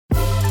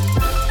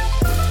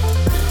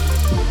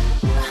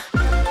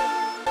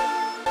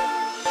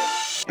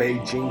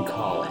Beijing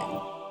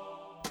Calling.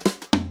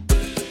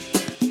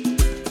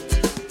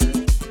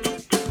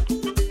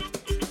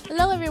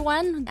 Hello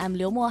everyone, I'm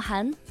Liu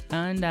Mohan.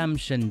 And I'm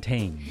Shen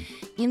Ting.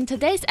 In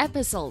today's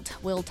episode,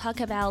 we'll talk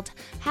about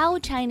how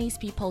Chinese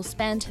people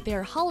spent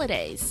their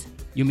holidays.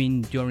 You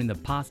mean during the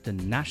past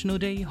National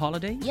Day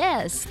holiday?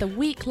 Yes, the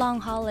week-long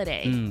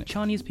holiday.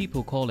 Chinese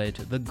people call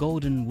it the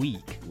Golden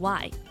Week.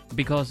 Why?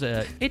 Because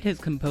it is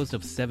composed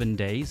of 7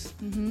 days.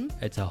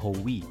 It's a whole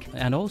week.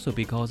 And also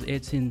because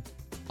it's in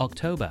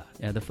October,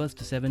 the first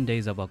 7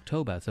 days of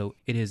October. So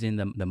it is in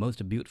the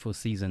most beautiful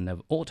season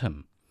of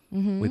autumn.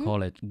 We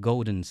call it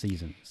golden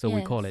season. So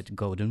we call it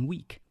Golden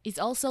Week. It's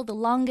also the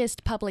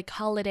longest public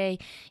holiday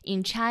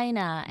in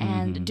China.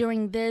 And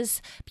during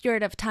this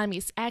period of time,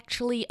 it's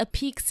actually a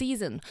peak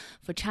season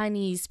for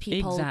Chinese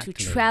people to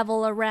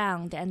travel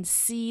around and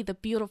see the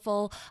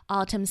beautiful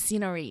autumn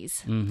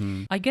sceneries.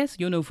 I guess,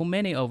 for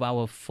many of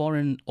our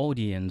foreign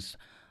audience,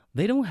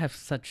 they don't have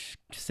such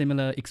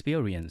similar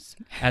experience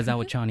as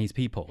our Chinese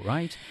people,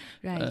 right?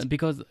 Right.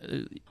 Because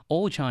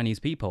all Chinese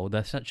people,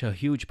 there's such a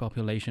huge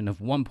population of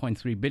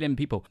 1.3 billion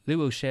people, they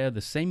will share the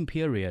same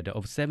period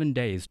of 7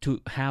 days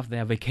to have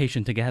their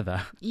vacation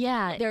together.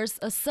 Yeah, there's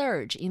a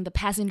surge in the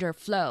passenger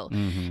flow.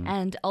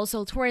 And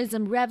also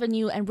tourism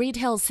revenue and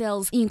retail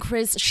sales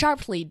increased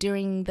sharply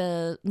during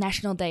the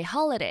National Day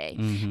holiday.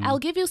 I'll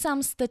give you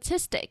some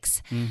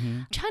statistics.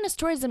 China's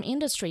tourism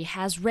industry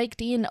has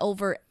raked in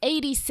over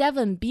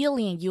 87 billion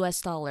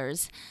US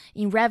dollars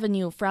in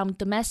revenue from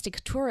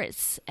domestic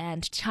tourists,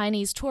 and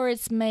Chinese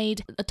tourists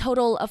made a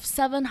total of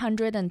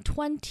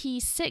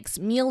 726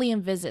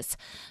 million visits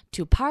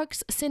to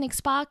parks, scenic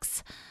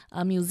spots,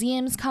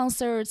 museums,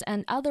 concerts,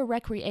 and other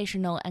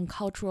recreational and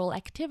cultural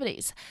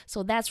activities.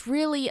 So that's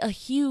really a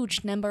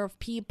huge number of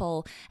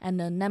people and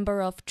a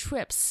number of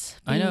trips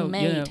being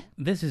made.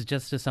 This is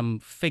just some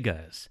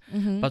figures,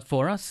 but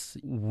for us,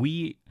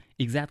 we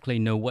exactly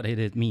know what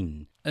it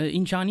means.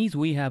 In Chinese,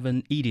 we have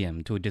an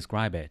idiom to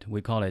describe it.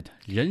 We call it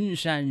人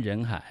山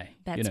人海.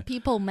 That's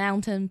people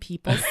mountain,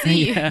 people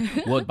sea.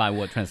 Word by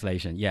word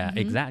translation. Yeah,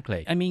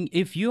 exactly. I mean,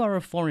 if you are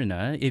a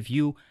foreigner, if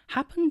you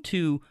happen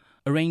to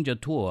arrange a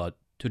tour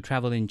to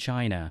travel in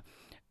China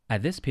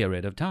at this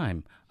period of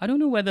time, I don't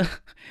know whether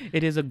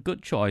it is a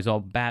good choice or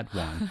bad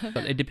one,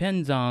 but it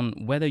depends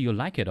on whether you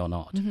like it or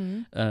not.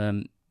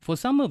 For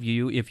some of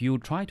you, if you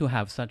try to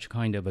have such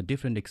kind of a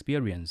different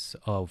experience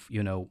of,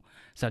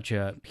 such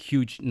a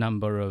huge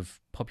number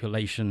of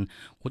population,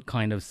 what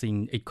kind of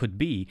scene it could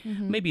be,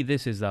 maybe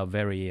this is a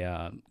very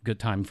good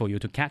time for you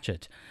to catch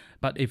it.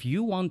 But if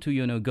you want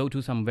to, go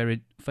to some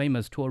very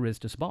famous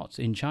tourist spots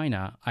in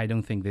China, I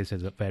don't think this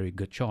is a very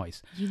good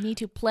choice. You need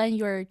to plan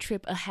your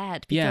trip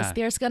ahead because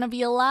there's going to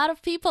be a lot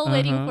of people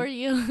waiting for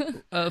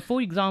you.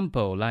 For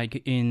example,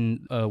 like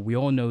we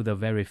all know the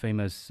very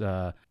famous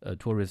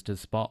tourist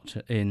spot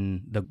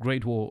in the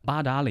Great Wall,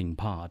 Badaling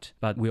part,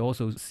 but we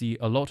also see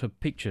a lot of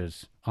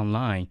pictures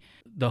online.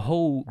 The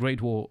whole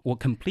Great Wall was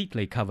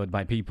completely covered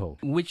by people,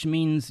 which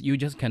means you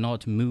just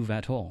cannot move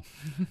at all.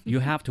 You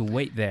have to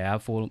wait there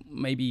for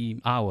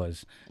maybe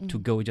hours to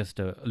go just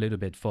a little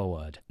bit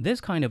forward.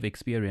 This kind of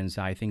experience,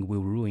 I think,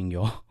 will ruin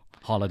your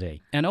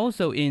holiday. And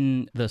also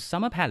in the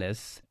Summer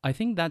Palace, I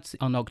think that's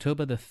on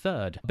October the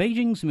 3rd,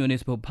 Beijing's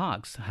municipal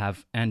parks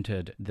have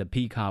entered the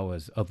peak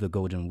hours of the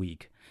Golden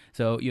Week.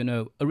 So,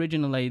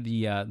 originally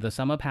the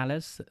Summer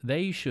Palace,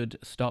 they should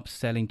stop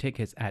selling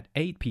tickets at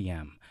 8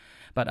 p.m.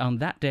 But on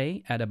that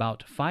day, at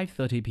about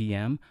 5:30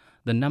 p.m.,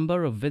 the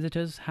number of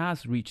visitors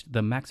has reached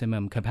the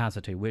maximum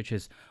capacity, which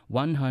is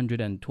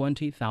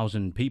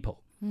 120,000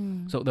 people.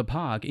 So the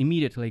park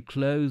immediately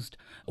closed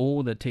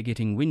all the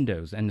ticketing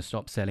windows and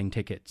stopped selling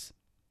tickets.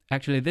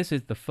 Actually, this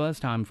is the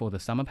first time for the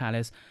Summer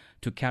Palace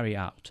to carry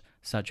out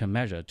such a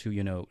measure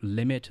to,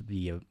 limit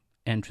the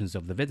entrance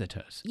of the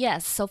visitors.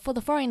 Yes, so for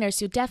the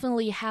foreigners, you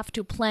definitely have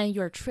to plan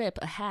your trip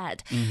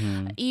ahead.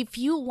 If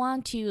you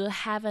want to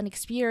have an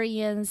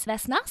experience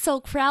that's not so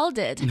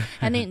crowded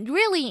and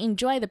really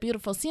enjoy the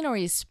beautiful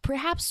sceneries,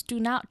 perhaps do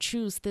not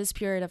choose this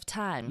period of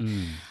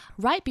time.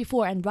 Right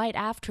before and right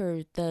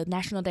after the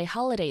National Day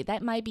holiday,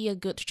 that might be a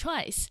good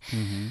choice.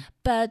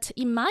 But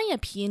in my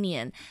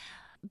opinion,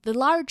 the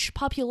large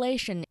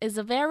population is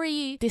a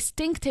very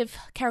distinctive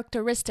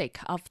characteristic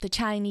of the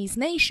Chinese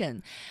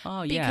nation.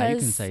 Oh, yeah, you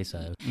can say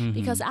so.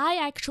 Because I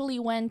actually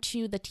went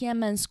to the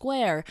Tiananmen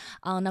Square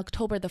on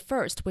October the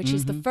 1st, which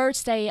is the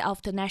first day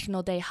of the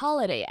National Day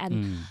holiday.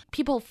 And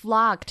people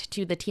flocked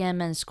to the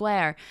Tiananmen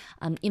Square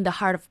in the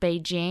heart of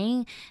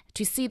Beijing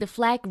to see the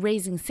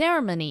flag-raising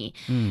ceremony.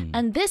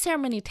 And this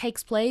ceremony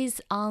takes place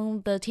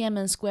on the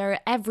Tiananmen Square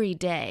every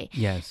day.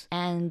 Yes.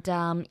 And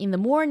in the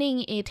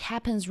morning, it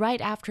happens right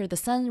after the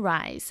sunrise.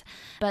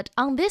 But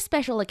on this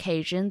special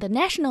occasion, the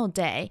National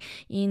Day,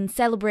 in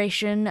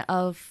celebration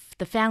of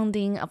the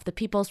founding of the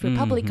People's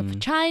Republic of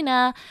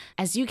China.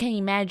 As you can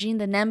imagine,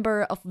 the number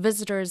of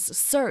visitors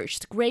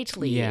surged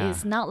greatly. Yeah.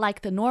 It's not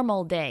like the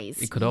normal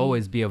days. It could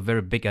always be a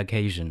very big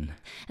occasion.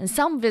 And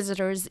some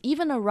visitors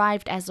even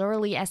arrived as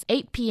early as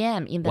 8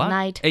 p.m. in the What?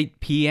 night. 8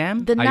 p.m.?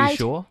 The Are night, you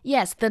sure?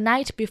 Yes, the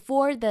night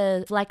before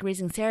the flag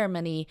raising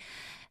ceremony.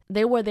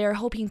 They were there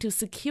hoping to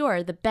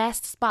secure the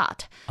best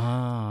spot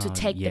to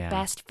take the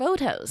best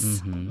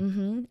photos.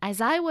 As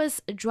I was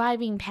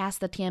driving past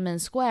the Tiananmen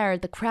Square,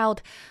 the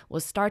crowd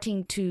was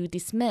starting to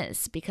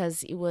dismiss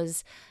because it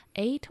was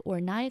 8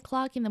 or 9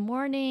 o'clock in the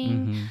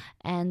morning.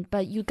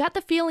 But you got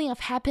the feeling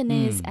of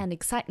happiness and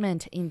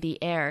excitement in the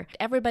air.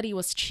 Everybody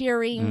was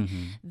cheering.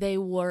 They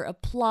were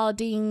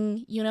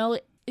applauding,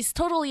 It's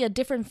totally a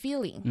different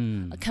feeling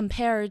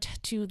compared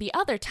to the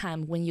other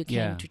time when you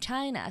came to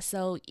China.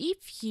 So if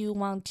you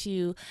want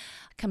to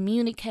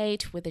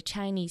communicate with the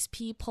Chinese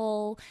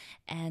people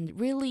and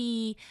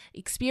really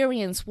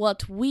experience what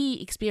we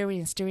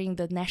experienced during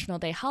the National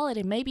Day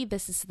holiday, maybe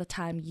this is the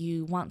time you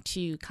want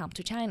to come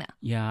to China.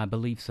 Yeah, I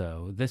believe so.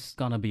 This is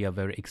going to be a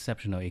very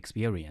exceptional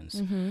experience.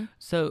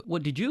 So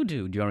what did you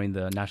do during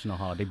the national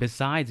holiday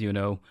besides,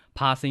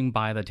 passing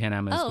by the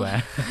Tiananmen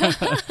Square?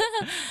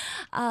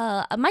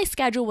 My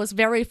schedule was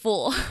very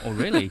full. Oh,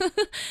 really?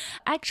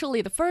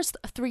 Actually, the first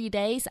 3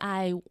 days,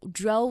 I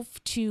drove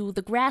to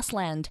the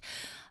grassland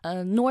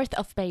north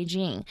of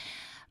Beijing.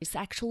 It's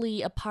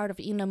actually a part of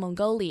Inner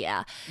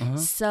Mongolia.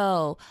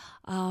 So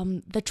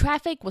the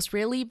traffic was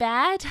really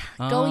bad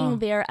going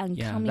there and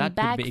coming that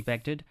back. Could be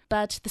expected.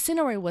 But the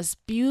scenery was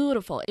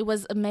beautiful. It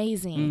was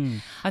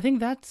amazing. I think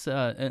that's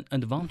an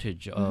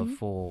advantage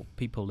for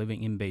people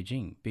living in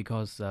Beijing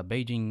because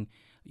Beijing,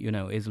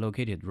 is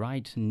located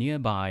right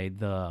nearby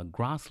the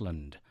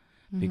grassland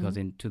because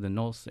to the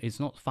north, it's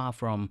not far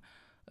from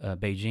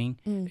Beijing,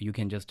 you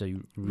can just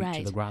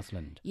reach the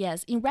grassland.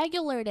 Yes, in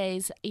regular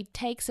days, it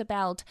takes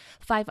about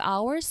 5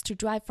 hours to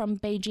drive from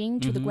Beijing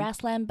to the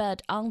grassland.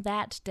 But on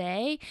that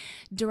day,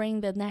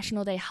 during the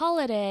National Day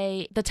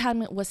holiday, the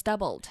time was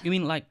doubled. You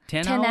mean like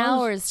 10 10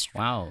 hours?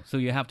 Wow, so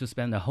you have to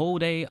spend the whole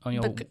day on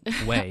your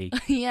way.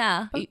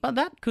 Yeah. But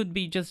that could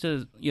be just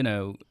as,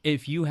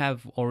 if you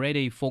have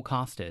already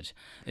forecasted,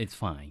 it's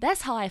fine.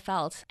 That's how I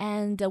felt.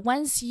 And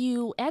once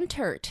you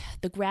entered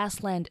the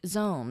grassland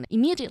zone,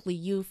 immediately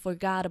you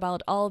forgot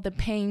about all the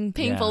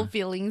painful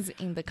feelings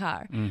in the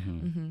car.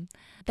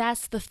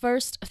 That's the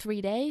first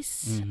 3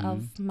 days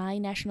of my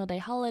National Day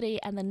holiday.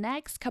 And the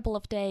next couple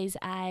of days,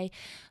 I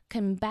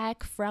came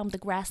back from the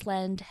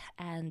grassland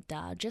and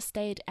just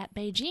stayed at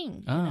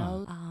Beijing.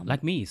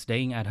 Like me,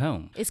 staying at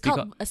home. It's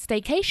called a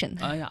staycation.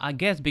 I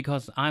guess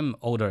because I'm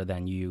older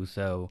than you,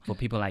 so for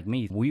people like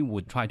me, we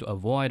would try to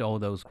avoid all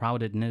those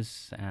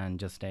crowdedness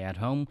and just stay at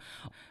home.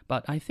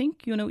 But I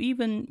think,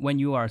 even when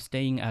you are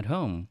staying at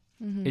home,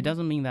 it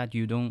doesn't mean that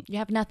you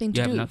have nothing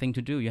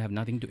to do. You have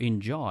nothing to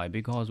enjoy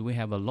because we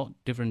have a lot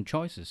different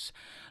choices.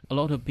 A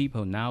lot of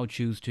people now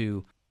choose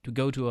to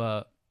go to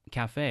a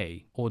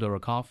cafe, order a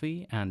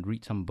coffee and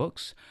read some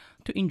books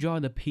to enjoy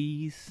the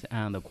peace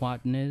and the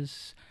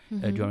quietness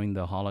during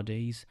the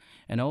holidays.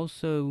 And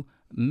also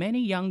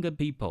many younger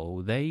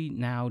people, they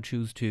now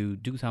choose to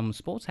do some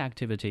sports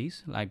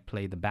activities like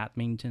play the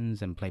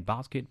badmintons and play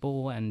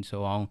basketball and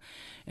so on,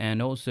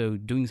 and also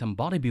doing some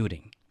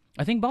bodybuilding.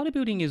 I think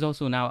bodybuilding is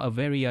also now a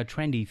very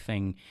trendy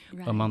thing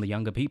among the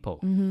younger people.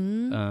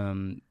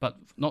 But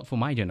not for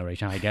my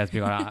generation, I guess,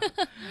 because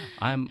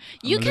I'm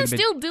You can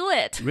still do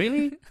it.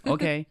 Really?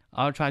 Okay,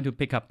 I'll try to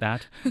pick up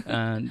that.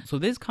 So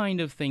this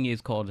kind of thing is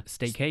called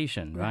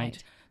staycation,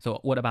 right? So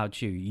what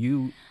about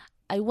you?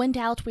 I went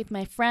out with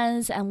my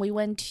friends and we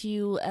went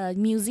to a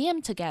museum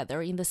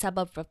together in the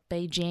suburb of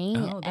Beijing.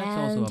 Oh, that's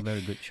also a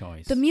very good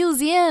choice. The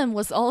museum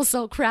was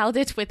also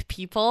crowded with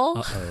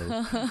people.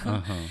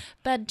 Uh-oh.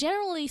 But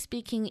generally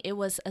speaking, it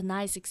was a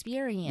nice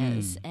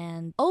experience.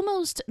 And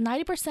almost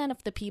 90%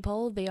 of the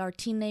people, they are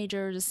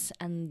teenagers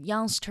and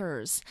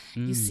youngsters.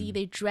 You see,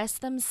 they dress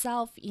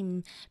themselves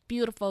in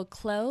beautiful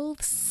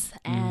clothes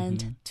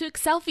and took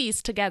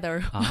selfies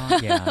together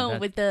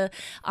with the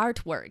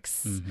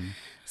artworks.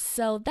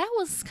 So that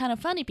was kind of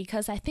funny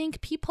because I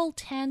think people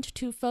tend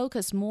to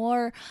focus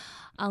more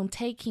on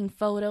taking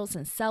photos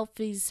and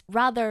selfies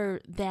rather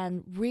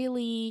than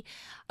really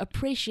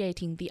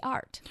appreciating the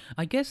art.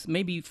 I guess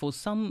maybe for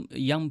some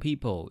young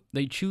people,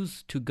 they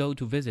choose to go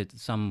to visit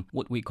some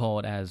what we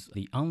call as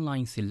the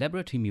online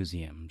celebrity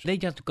museums. They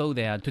just go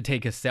there to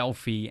take a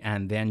selfie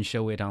and then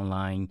show it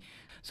online.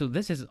 So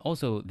this is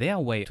also their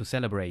way to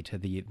celebrate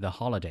the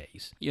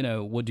holidays.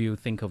 What do you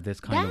think of this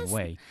kind of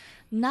way?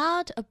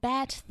 Not a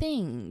bad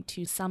thing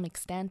to some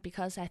extent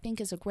because I think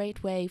it's a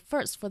great way.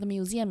 First, for the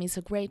museum, it's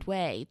a great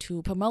way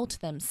to promote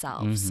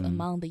themselves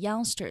among the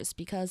youngsters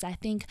because I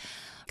think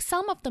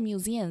some of the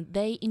museums,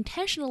 they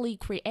intentionally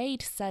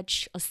create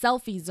such a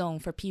selfie zone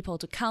for people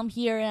to come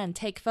here and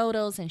take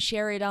photos and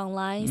share it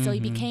online. So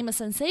it became a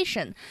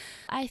sensation.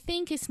 I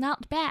think it's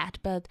not bad,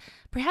 but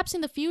perhaps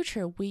in the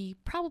future, we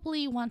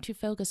probably want to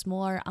focus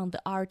more on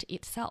the art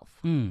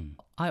itself.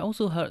 I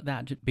also heard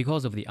that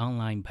because of the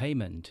online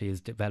payment is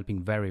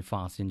developing very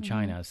fast in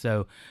China.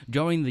 So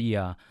during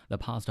the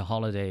past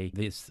holiday,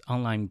 this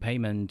online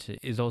payment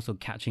is also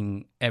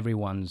catching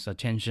everyone's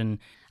attention.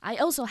 I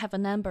also have a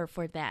number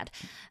for that.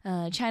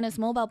 China's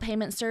mobile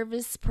payment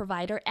service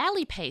provider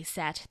Alipay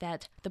said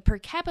that the per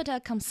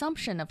capita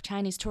consumption of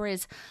Chinese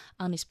tourists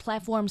on its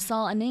platform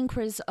saw an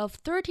increase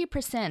of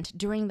 30%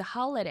 during the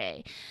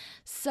holiday.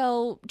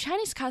 So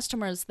Chinese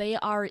customers, they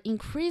are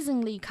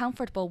increasingly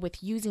comfortable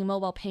with using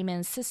mobile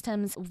payment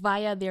systems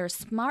via their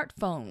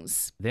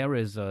smartphones. There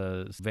is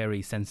a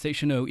very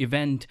sensational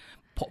event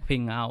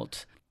popping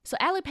out. So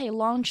Alipay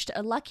launched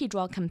a lucky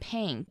draw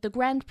campaign. The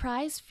grand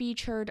prize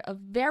featured a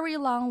very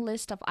long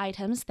list of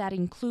items that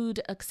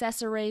include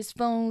accessories,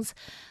 phones,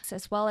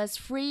 as well as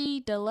free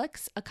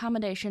deluxe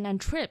accommodation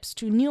and trips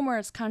to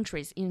numerous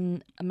countries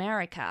in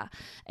America,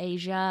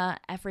 Asia,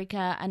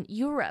 Africa, and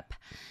Europe.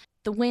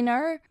 The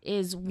winner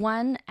is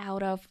 1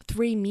 out of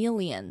 3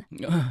 million.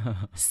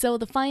 So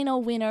the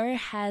final winner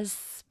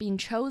has been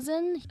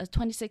chosen, a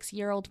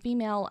 26-year-old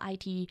female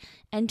IT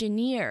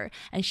engineer.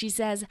 And she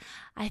says,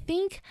 I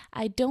think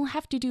I don't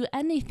have to do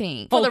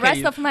anything for the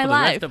rest of my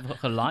life. For the rest of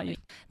her life.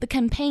 The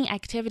campaign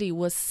activity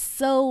was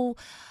so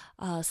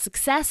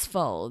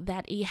successful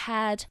that it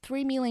had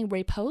 3 million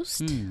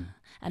reposts.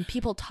 And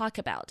people talk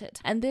about it.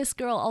 And this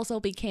girl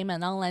also became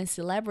an online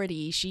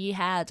celebrity. She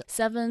had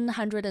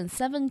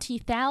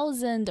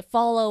 770,000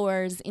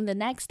 followers in the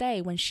next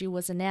day when she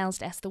was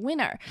announced as the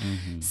winner.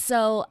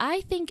 So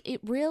I think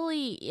it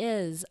really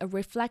is a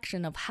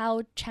reflection of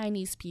how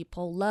Chinese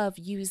people love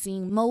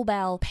using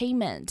mobile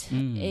payment.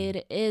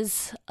 It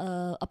is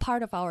a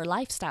part of our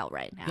lifestyle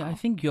right now. Yeah, I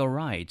think you're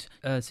right.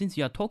 Since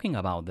you're talking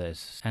about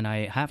this, and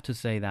I have to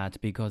say that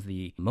because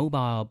the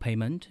mobile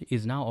payment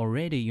is now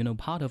already,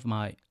 part of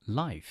my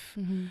life.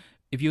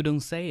 If you don't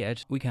say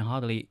it, we can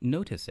hardly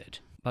notice it.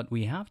 But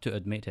we have to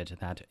admit it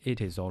that it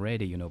is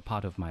already,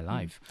 part of my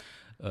life.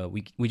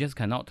 We just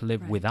cannot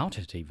live without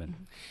it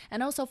even.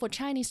 And also for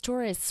Chinese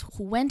tourists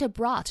who went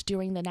abroad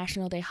during the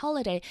National Day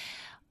holiday,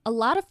 a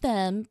lot of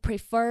them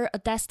prefer a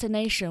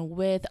destination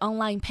with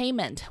online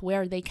payment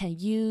where they can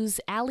use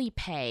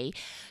Alipay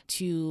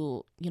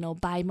to,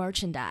 buy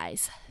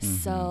merchandise.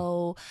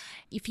 So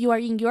if you are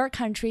in your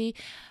country,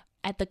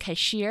 at the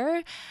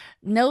cashier,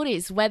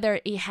 notice whether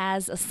it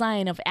has a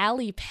sign of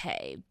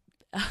Alipay.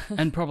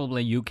 And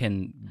probably you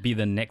can be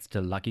the next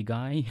lucky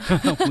guy.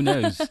 Who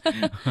knows?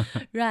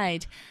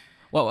 Right.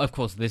 Well, of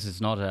course, this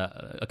is not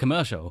a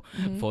commercial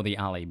for the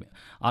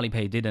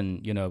Alipay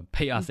didn't,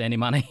 pay us any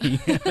money.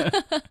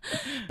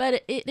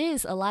 But it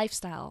is a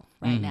lifestyle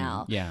right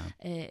now. Yeah.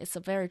 It's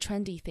a very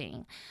trendy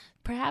thing.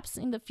 Perhaps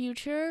in the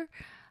future,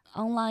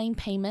 online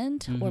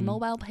payment or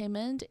mobile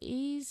payment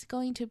is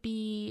going to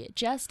be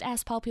just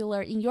as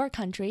popular in your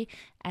country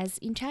as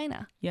in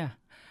China. Yeah.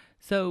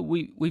 So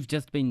we've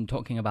just been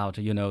talking about,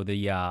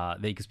 the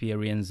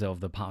experience of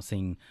the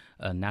passing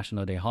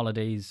National Day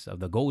holidays, of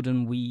the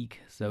Golden Week.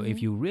 So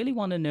if you really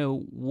want to know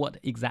what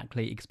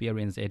exactly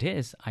experience it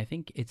is, I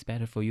think it's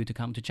better for you to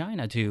come to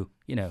China to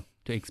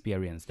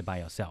experience it by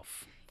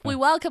yourself. We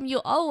welcome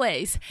you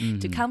always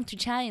to come to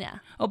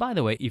China. Oh, by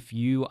the way, if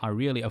you are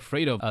really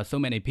afraid of so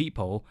many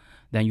people,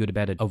 then you'd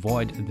better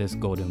avoid this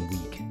Golden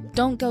Week.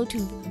 Don't go to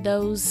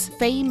those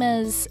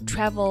famous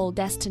travel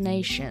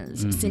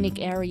destinations, scenic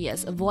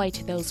areas. Avoid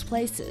those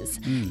places.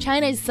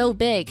 China is so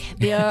big.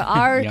 There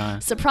are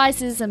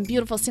surprises and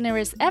beautiful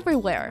sceneries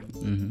everywhere.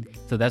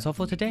 So that's all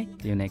for today.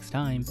 See you next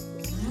time.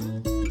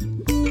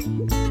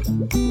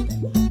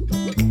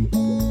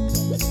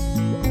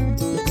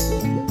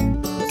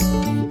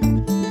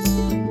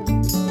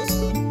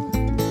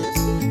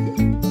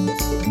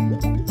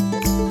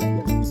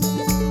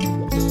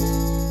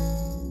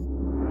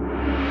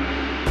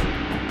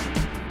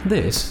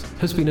 This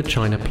has been a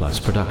China Plus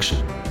production.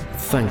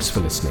 Thanks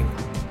for listening.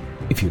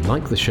 If you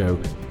like the show,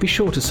 be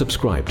sure to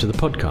subscribe to the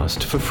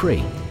podcast for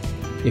free.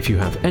 If you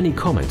have any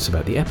comments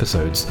about the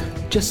episodes,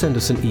 just send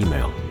us an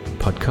email,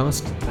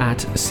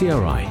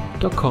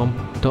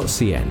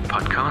 podcast@cri.com.cn.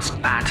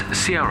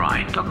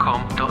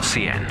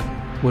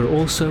 podcast@cri.com.cn. We're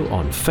also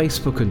on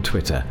Facebook and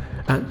Twitter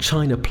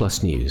 @China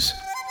Plus News.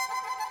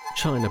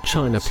 China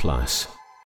Plus.